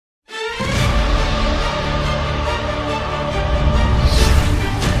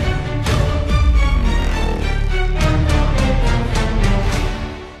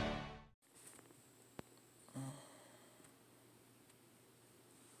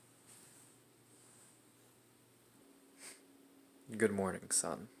Good morning,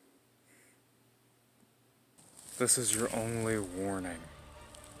 son. This is your only warning.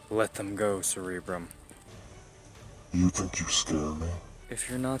 Let them go, Cerebrum. You think you scare me? If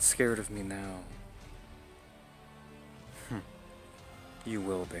you're not scared of me now, you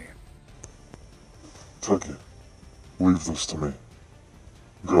will be. Take it. Leave this to me.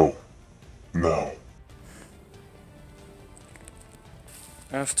 Go. Now.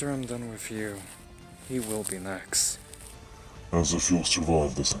 After I'm done with you, he will be next. As if you'll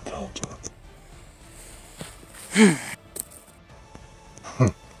survive this encounter.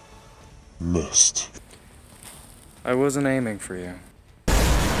 Missed. I wasn't aiming for you.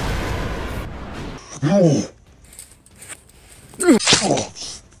 No!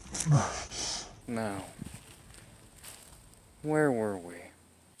 Now, where were we?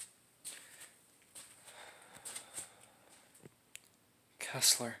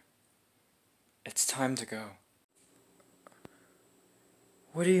 Kessler, it's time to go.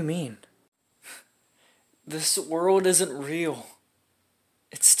 What do you mean? This world isn't real.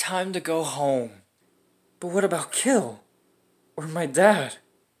 It's time to go home. But what about Kill? Or my dad?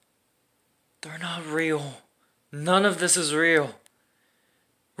 They're not real. None of this is real.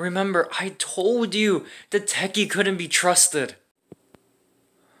 Remember, I told you the techie couldn't be trusted.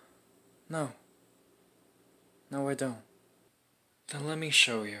 No. No, I don't. Then let me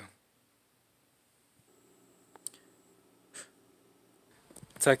show you.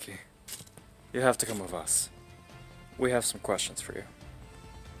 Techie, you have to come with us. We have some questions for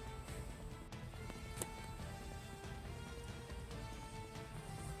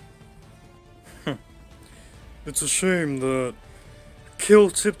you. It's a shame that Kill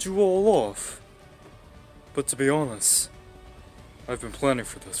tipped you all off. But to be honest, I've been planning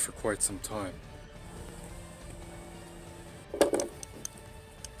for this for quite some time.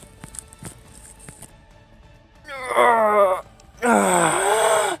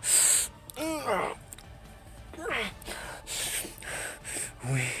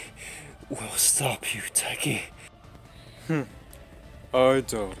 We will stop you, Techie. I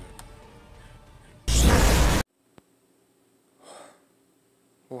doubt it.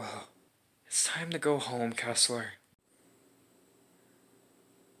 Well, it's time to go home, Kessler.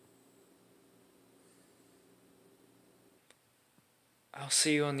 I'll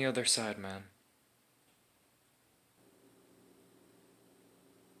see you on the other side, man.